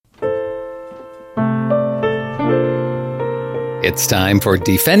It's time for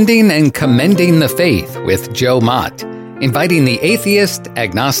Defending and Commending the Faith with Joe Mott, inviting the atheist,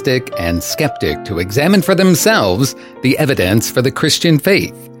 agnostic, and skeptic to examine for themselves the evidence for the Christian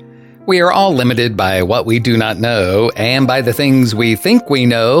faith. We are all limited by what we do not know and by the things we think we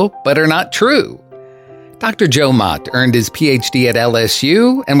know but are not true. Dr. Joe Mott earned his PhD at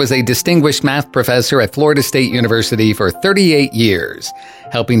LSU and was a distinguished math professor at Florida State University for 38 years,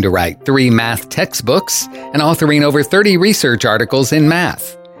 helping to write 3 math textbooks and authoring over 30 research articles in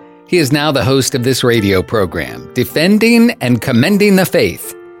math. He is now the host of this radio program, Defending and Commending the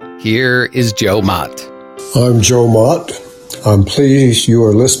Faith. Here is Joe Mott. I'm Joe Mott. I'm pleased you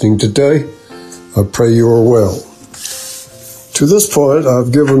are listening today. I pray you are well. To this point,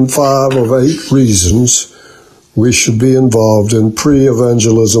 I've given 5 of 8 reasons we should be involved in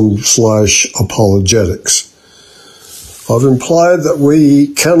pre-evangelism/apologetics. I've implied that we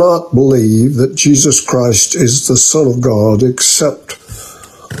cannot believe that Jesus Christ is the Son of God except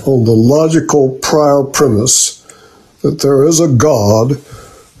on the logical prior premise that there is a God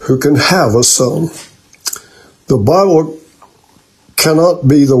who can have a son. The Bible cannot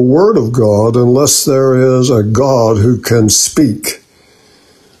be the Word of God unless there is a God who can speak.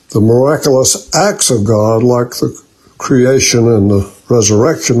 The miraculous acts of God, like the creation and the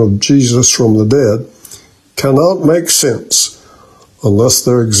resurrection of Jesus from the dead, cannot make sense unless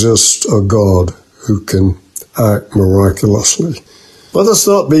there exists a God who can act miraculously. Let us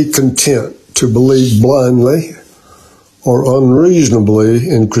not be content to believe blindly or unreasonably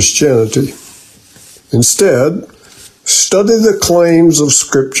in Christianity. Instead, study the claims of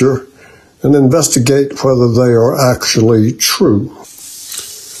Scripture and investigate whether they are actually true.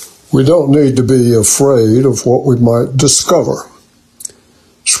 We don't need to be afraid of what we might discover.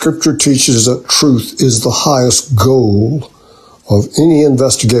 Scripture teaches that truth is the highest goal of any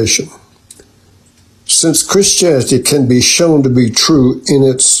investigation. Since Christianity can be shown to be true in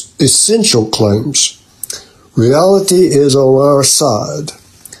its essential claims, reality is on our side.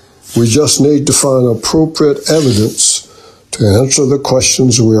 We just need to find appropriate evidence to answer the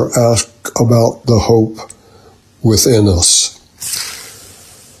questions we are asked about the hope within us.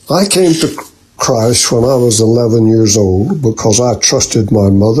 I came to Christ when I was 11 years old because I trusted my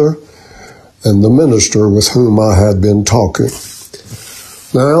mother and the minister with whom I had been talking.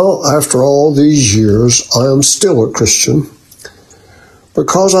 Now, after all these years, I am still a Christian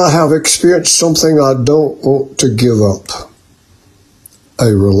because I have experienced something I don't want to give up.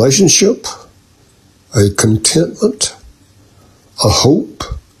 A relationship, a contentment, a hope,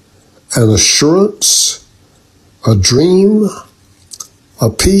 an assurance, a dream, a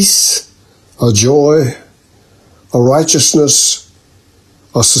peace, a joy, a righteousness,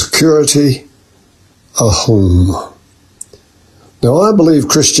 a security, a home. Now, I believe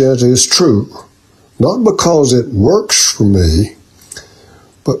Christianity is true, not because it works for me,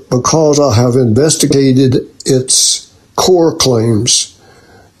 but because I have investigated its core claims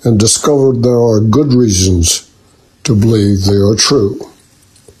and discovered there are good reasons to believe they are true.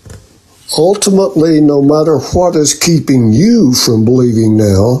 Ultimately, no matter what is keeping you from believing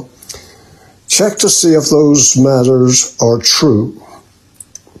now, check to see if those matters are true.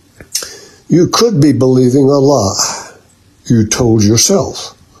 You could be believing a lie you told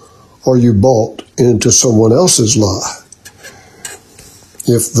yourself, or you bought into someone else's lie.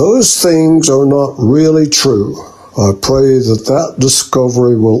 If those things are not really true, I pray that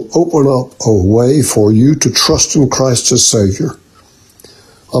discovery will open up a way for you to trust in Christ as Savior.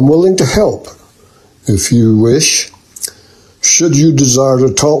 I'm willing to help if you wish. Should you desire to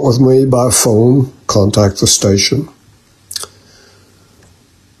talk with me by phone, contact the station.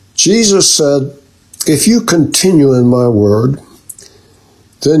 Jesus said, "If you continue in my word,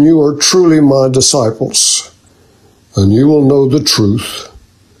 then you are truly my disciples, and you will know the truth,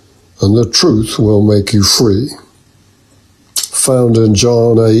 and the truth will make you free." Found in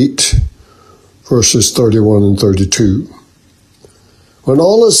John 8, verses 31 and 32. When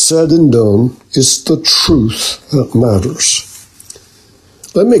all is said and done, it's the truth that matters.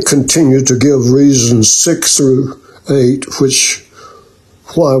 Let me continue to give reasons 6 through 8,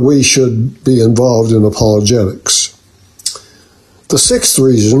 why we should be involved in apologetics. The 6th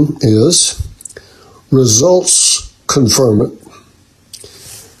reason is results confirm it.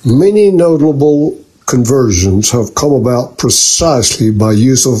 Many notable conversions have come about precisely by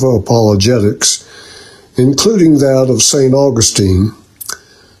use of apologetics, including that of St. Augustine.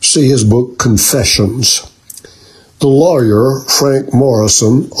 See his book, Confessions. The lawyer, Frank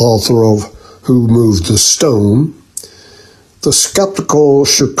Morrison, author of Who Moved the Stone, the skeptical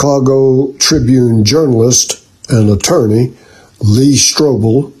Chicago Tribune journalist and attorney, Lee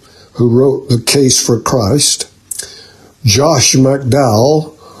Strobel, who wrote The Case for Christ, Josh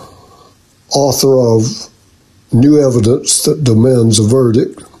McDowell, author of New Evidence That Demands a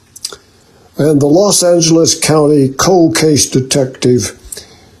Verdict, and the Los Angeles County cold case detective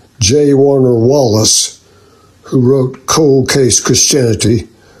J. Warner Wallace, who wrote Cold Case Christianity,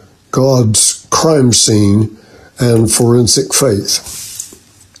 God's Crime Scene, and Forensic Faith.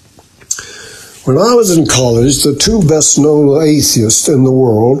 When I was in college, the two best-known atheists in the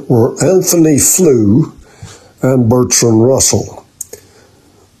world were Anthony Flew and Bertrand Russell.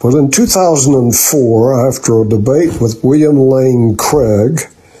 But in 2004, after a debate with William Lane Craig,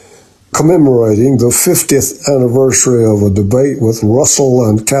 commemorating the 50th anniversary of a debate with Russell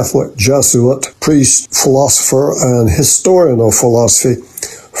and Catholic Jesuit priest, philosopher, and historian of philosophy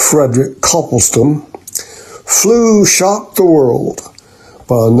Frederick Copleston, Flew shocked the world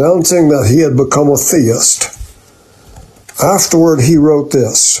by announcing that he had become a theist. Afterward, he wrote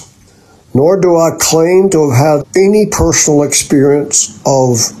this: "Nor do I claim to have had any personal experience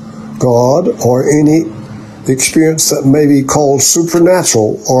of God or any experience that may be called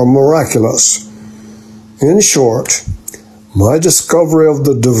supernatural or miraculous. In short, my discovery of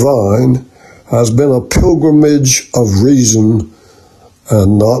the divine has been a pilgrimage of reason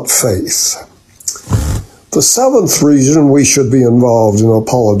and not faith." The seventh reason we should be involved in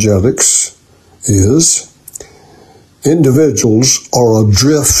apologetics is individuals are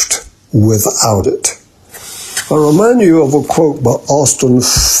adrift without it. I remind you of a quote by Austin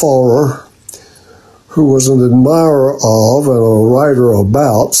Farrer, who was an admirer of and a writer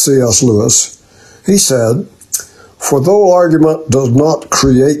about C.S. Lewis. He said, "For though argument does not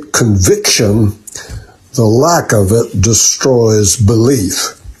create conviction, the lack of it destroys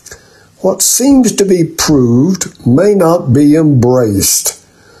belief. What seems to be proved may not be embraced,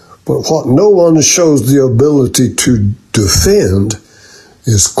 but what no one shows the ability to defend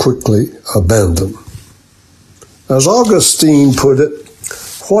is quickly abandoned." As Augustine put it,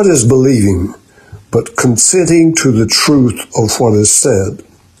 what is believing but consenting to the truth of what is said?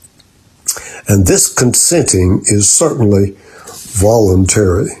 And this consenting is certainly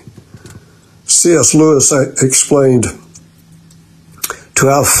voluntary. C.S. Lewis explained, "To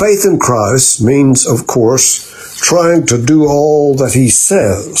have faith in Christ means, of course, trying to do all that he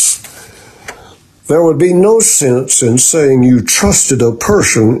says. There would be no sense in saying you trusted a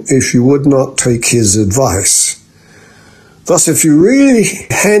person if you would not take his advice. Thus, if you really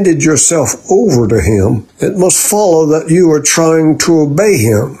handed yourself over to him, it must follow that you are trying to obey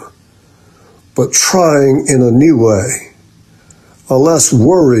him, but trying in a new way, a less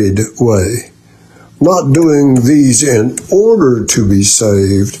worried way, not doing these in order to be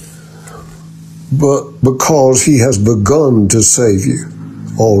saved, but because he has begun to save you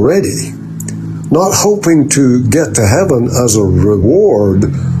already, not hoping to get to heaven as a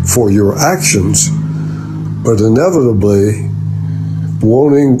reward for your actions, but inevitably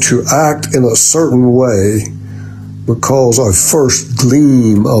wanting to act in a certain way because a first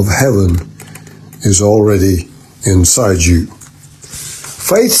gleam of heaven is already inside you."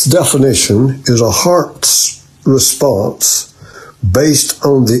 Faith's definition is a heart's response based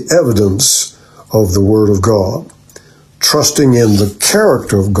on the evidence of the Word of God, trusting in the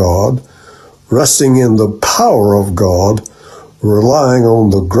character of God, resting in the power of God, relying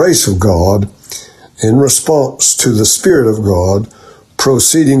on the grace of God, in response to the Spirit of God,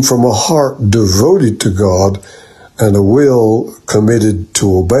 proceeding from a heart devoted to God and a will committed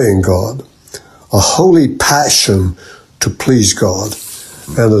to obeying God, a holy passion to please God,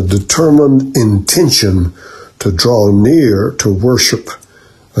 and a determined intention to draw near to worship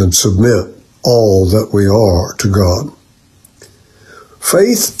and submit all that we are to God.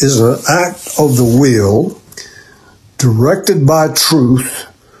 Faith is an act of the will directed by truth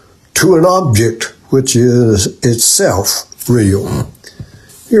to an object which is itself real.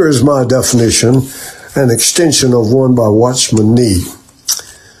 Here is my definition, an extension of one by Watchman Nee.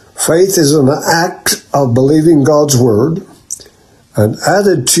 Faith is an act of believing God's word, an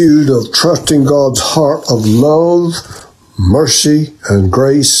attitude of trusting God's heart of love, mercy, and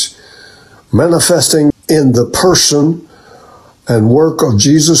grace, manifesting in the person and work of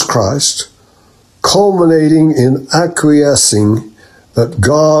Jesus Christ, culminating in acquiescing that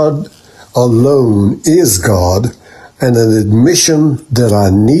God alone is God, and an admission that I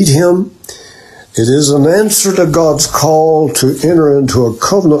need him. It is an answer to God's call to enter into a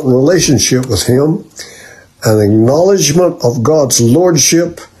covenant relationship with him, an acknowledgement of God's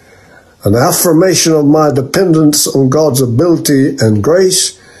lordship, an affirmation of my dependence on God's ability and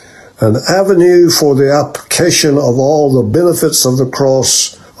grace, an avenue for the application of all the benefits of the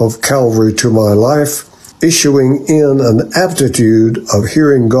cross of Calvary to my life, issuing in an aptitude of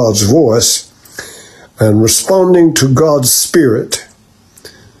hearing God's voice, and responding to God's Spirit,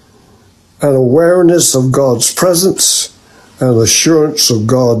 an awareness of God's presence, and assurance of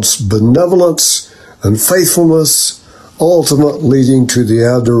God's benevolence and faithfulness, ultimately leading to the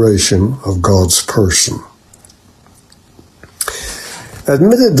adoration of God's person.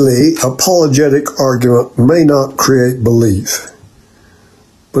 Admittedly, apologetic argument may not create belief,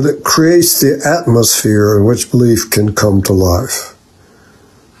 but it creates the atmosphere in which belief can come to life.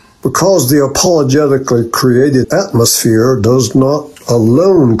 Because the apologetically created atmosphere does not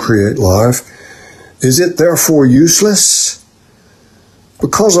alone create life, is it therefore useless?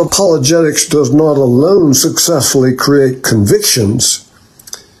 Because apologetics does not alone successfully create convictions,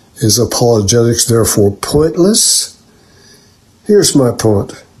 is apologetics therefore pointless? Here's my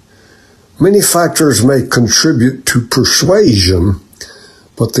point. Many factors may contribute to persuasion,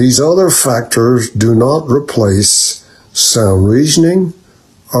 but these other factors do not replace sound reasoning,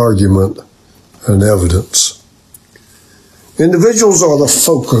 argument, and evidence. Individuals are the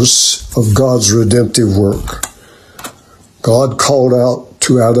focus of God's redemptive work. God called out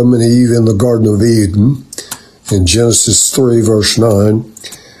to Adam and Eve in the Garden of Eden in Genesis 3, verse 9,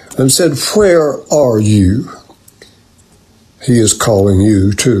 and said, "Where are you?" He is calling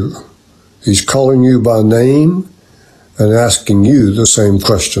you too. He's calling you by name and asking you the same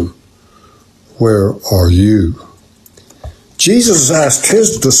question. Where are you? Jesus asked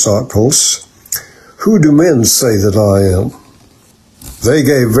his disciples, "Who do men say that I am?" They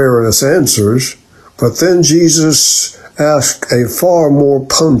gave various answers, but then Jesus asked a far more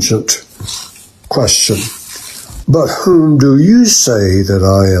pungent question. "But whom do you say that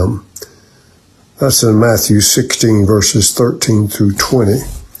I am?" That's in Matthew 16, verses 13 through 20.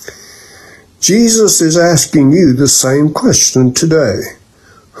 Jesus is asking you the same question today.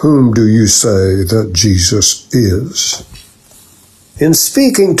 Whom do you say that Jesus is? In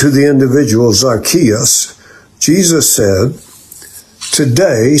speaking to the individual Zacchaeus, Jesus said,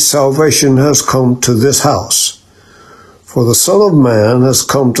 "Today salvation has come to this house, for the Son of Man has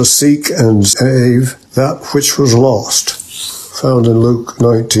come to seek and save that which was lost." Found in Luke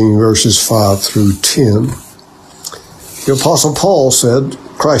 19, verses 5 through 10. The Apostle Paul said,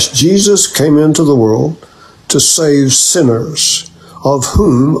 "Christ Jesus came into the world to save sinners, of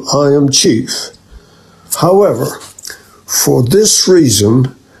whom I am chief. However, for this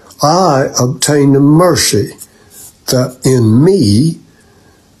reason I obtained mercy, that in me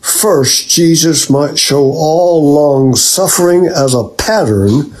first Jesus might show all long suffering as a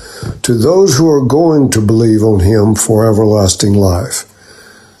pattern to those who are going to believe on him for everlasting life."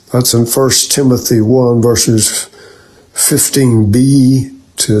 That's in 1 Timothy 1, verses 15b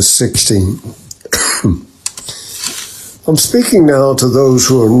to 16. I'm speaking now to those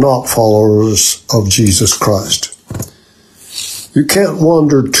who are not followers of Jesus Christ. You can't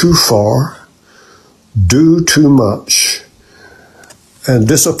wander too far, do too much, and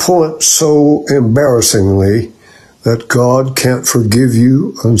disappoint so embarrassingly that God can't forgive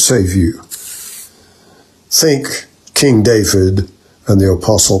you and save you. Think King David and the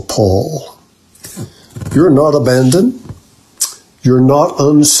Apostle Paul. You're not abandoned. You're not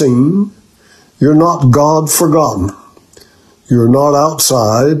unseen. You're not God forgotten. You're not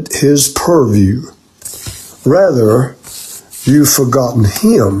outside his purview. Rather, you've forgotten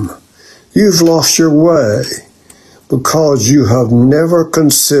him. You've lost your way because you have never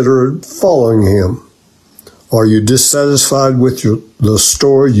considered following him. Are you dissatisfied with the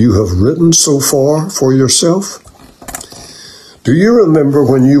story you have written so far for yourself? Do you remember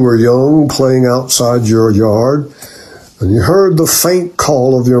when you were young, playing outside your yard, and you heard the faint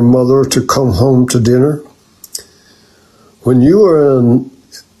call of your mother to come home to dinner? When you are in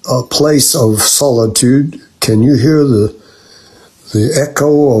a place of solitude, can you hear the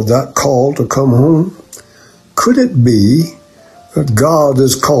echo of that call to come home? Could it be that God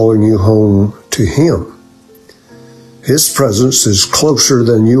is calling you home to him? His presence is closer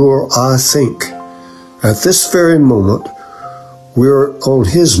than you or I think. At this very moment, we're on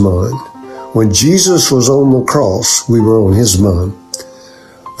his mind. When Jesus was on the cross, we were on his mind.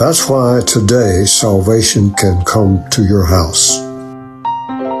 That's why today salvation can come to your house.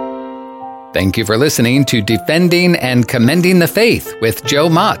 Thank you for listening to Defending and Commending the Faith with Joe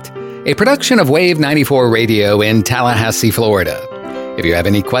Mott, a production of Wave 94 Radio in Tallahassee, Florida. If you have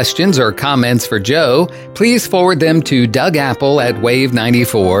any questions or comments for Joe, please forward them to Doug Apple at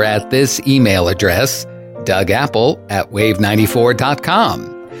Wave94 at this email address,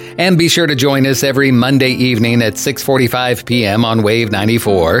 dougapple@wave94.com. And be sure to join us every Monday evening at 6:45 p.m. on Wave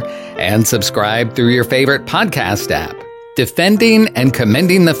 94 and subscribe through your favorite podcast app. Defending and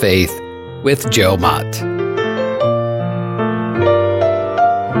Commending the Faith with Joe Mott.